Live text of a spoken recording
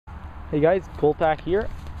Hey guys, Colpack here,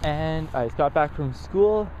 and I just got back from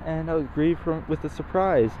school and I was greeted with a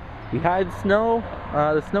surprise. We had snow,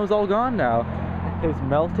 the snow's all gone now. It's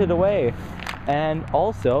melted away. And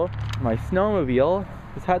also, my snowmobile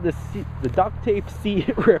has had the duct tape seat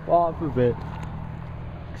rip off of it.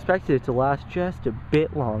 Expected it to last just a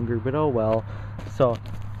bit longer, but oh well. So,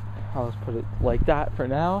 I'll just put it like that for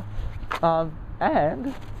now.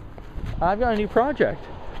 And I've got a new project.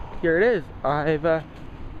 Here it is. I've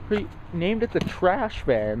named it the Trash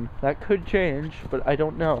Van. That could change, but I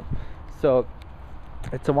don't know. So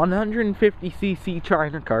it's a 150cc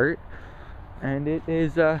China cart, and it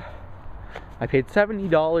is I paid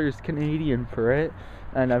 $70 Canadian for it,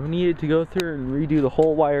 and I've needed to go through and redo the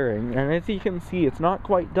whole wiring. And as you can see, it's not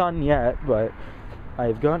quite done yet, but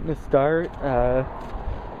I've gotten a start. I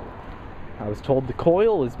was told the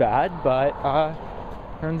coil was bad, but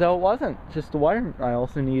turns out it wasn't, just the wiring. I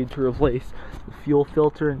also needed to replace the fuel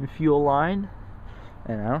filter and the fuel line,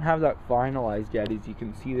 and I don't have that finalized yet. As you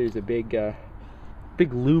can see, there's a big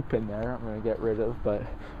loop in there I'm going to get rid of, but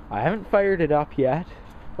I haven't fired it up yet.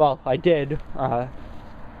 Well, I did,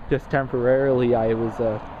 just temporarily. I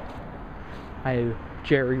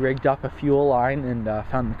jerry-rigged up a fuel line and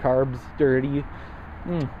found the carbs dirty.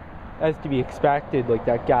 As to be expected, like,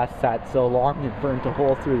 that gas sat so long it burnt a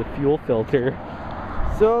hole through the fuel filter.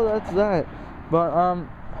 So that's that. But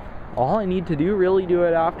all I need to do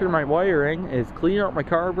it after my wiring is clean out my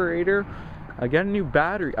carburetor. I get a new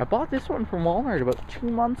battery. I bought this one from Walmart about 2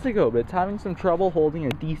 months ago, but it's having some trouble holding a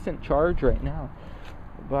decent charge right now.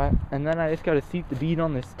 And then I just got to seat the bead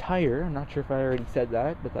on this tire. I'm not sure if I already said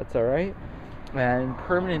that, but that's alright. And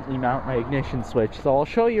permanently mount my ignition switch. So I'll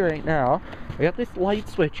show you right now. I got this light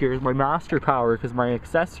switch here as my master power because my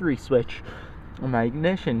accessory switch on my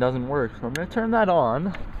ignition doesn't work. So I'm going to turn that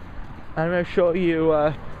on. I'm going to show you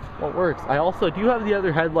what works. I also do have the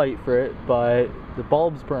other headlight for it, but the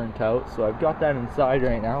bulb's burnt out, so I've got that inside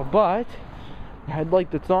right now. But the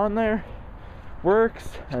headlight that's on there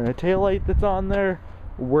works, and the taillight that's on there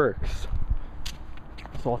works.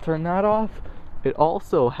 So I'll turn that off. It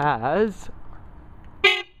also has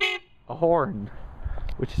a horn,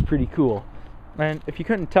 which is pretty cool. And if you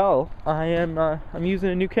couldn't tell, I'm using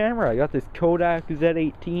a new camera. I got this Kodak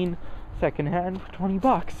Z18 secondhand for 20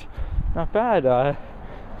 bucks. Not bad.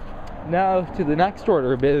 Now to the next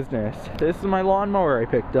order of business. This is my lawnmower I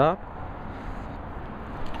picked up,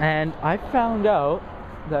 and I found out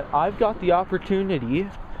that I've got the opportunity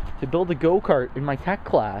to build a go-kart in my tech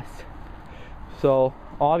class. So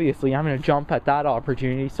obviously I'm going to jump at that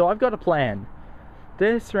opportunity. So I've got a plan.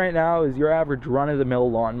 This right now is your average run-of-the-mill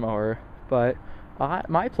lawnmower, but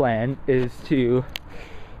my plan is to,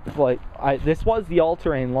 this was the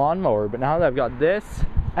all-terrain lawnmower, but now that I've got this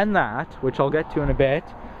and that, which I'll get to in a bit,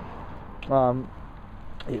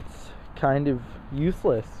 it's kind of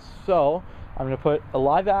useless. So I'm going to put a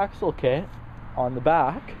live axle kit on the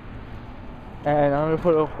back, and I'm going to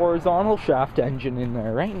put a horizontal shaft engine in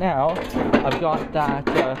there. Right now I've got that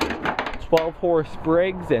 12 horse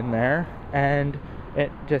Briggs in there, and it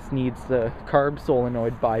just needs the carb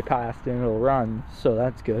solenoid bypassed and it'll run, so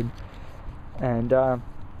that's good. And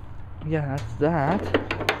yeah, that's that.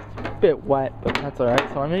 A bit wet, but that's alright.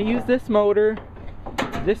 So I'm going to use this motor,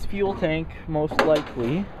 this fuel tank most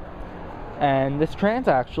likely, and this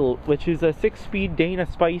transaxle, which is a 6-speed Dana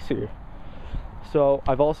Spicer. So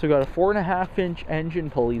I've also got a 4.5-inch engine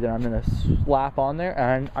pulley that I'm going to slap on there,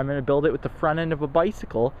 and I'm going to build it with the front end of a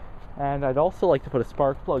bicycle. And I'd also like to put a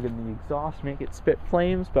spark plug in the exhaust, make it spit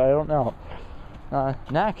flames, but I don't know.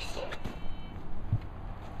 Next,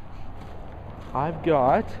 I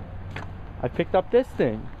picked up this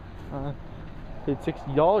thing. Paid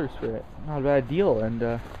 $60 for it. Not a bad deal, and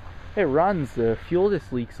it runs. The fuel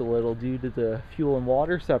just leaks a little due to the fuel and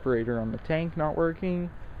water separator on the tank not working,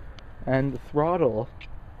 and the throttle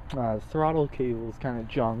cable is kind of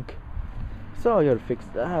junk. So I gotta fix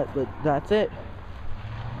that, but that's it.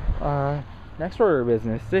 Next order of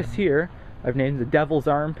business. This here I've named the Devil's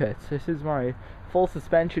Armpits. This is my full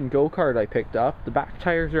suspension go-kart I picked up. The back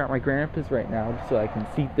tires are at my grandpa's right now, so I can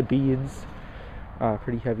seat the beads.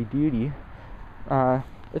 Pretty heavy duty.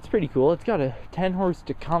 It's pretty cool. It's got a 10 horse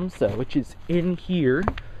Tecumseh, which is in here,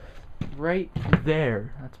 right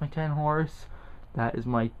there. That's my 10 horse. That is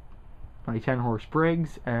my 10 horse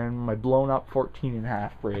Briggs, and my blown up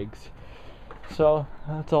 14.5 Briggs. So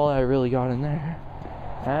that's all I really got in there.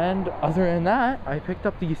 And other than that, I picked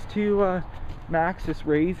up these two Maxxis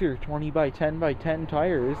Razor 20x10x10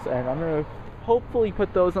 tires, and I'm gonna hopefully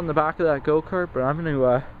put those on the back of that go-kart. But I'm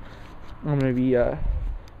gonna be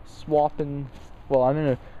swapping. Well,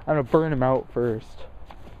 I'm gonna burn them out first.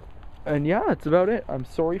 And yeah, that's about it. I'm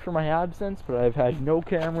sorry for my absence, but I've had no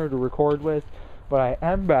camera to record with, but I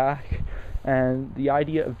am back, and the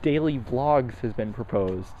idea of daily vlogs has been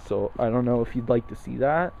proposed. So I don't know if you'd like to see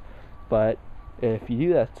that, but if you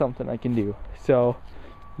do, that's something I can do. So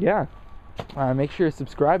yeah, make sure to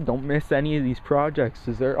subscribe. Don't miss any of these projects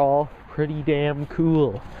because they're all pretty damn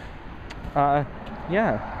cool.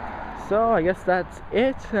 Yeah, so I guess that's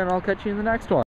it, and I'll catch you in the next one.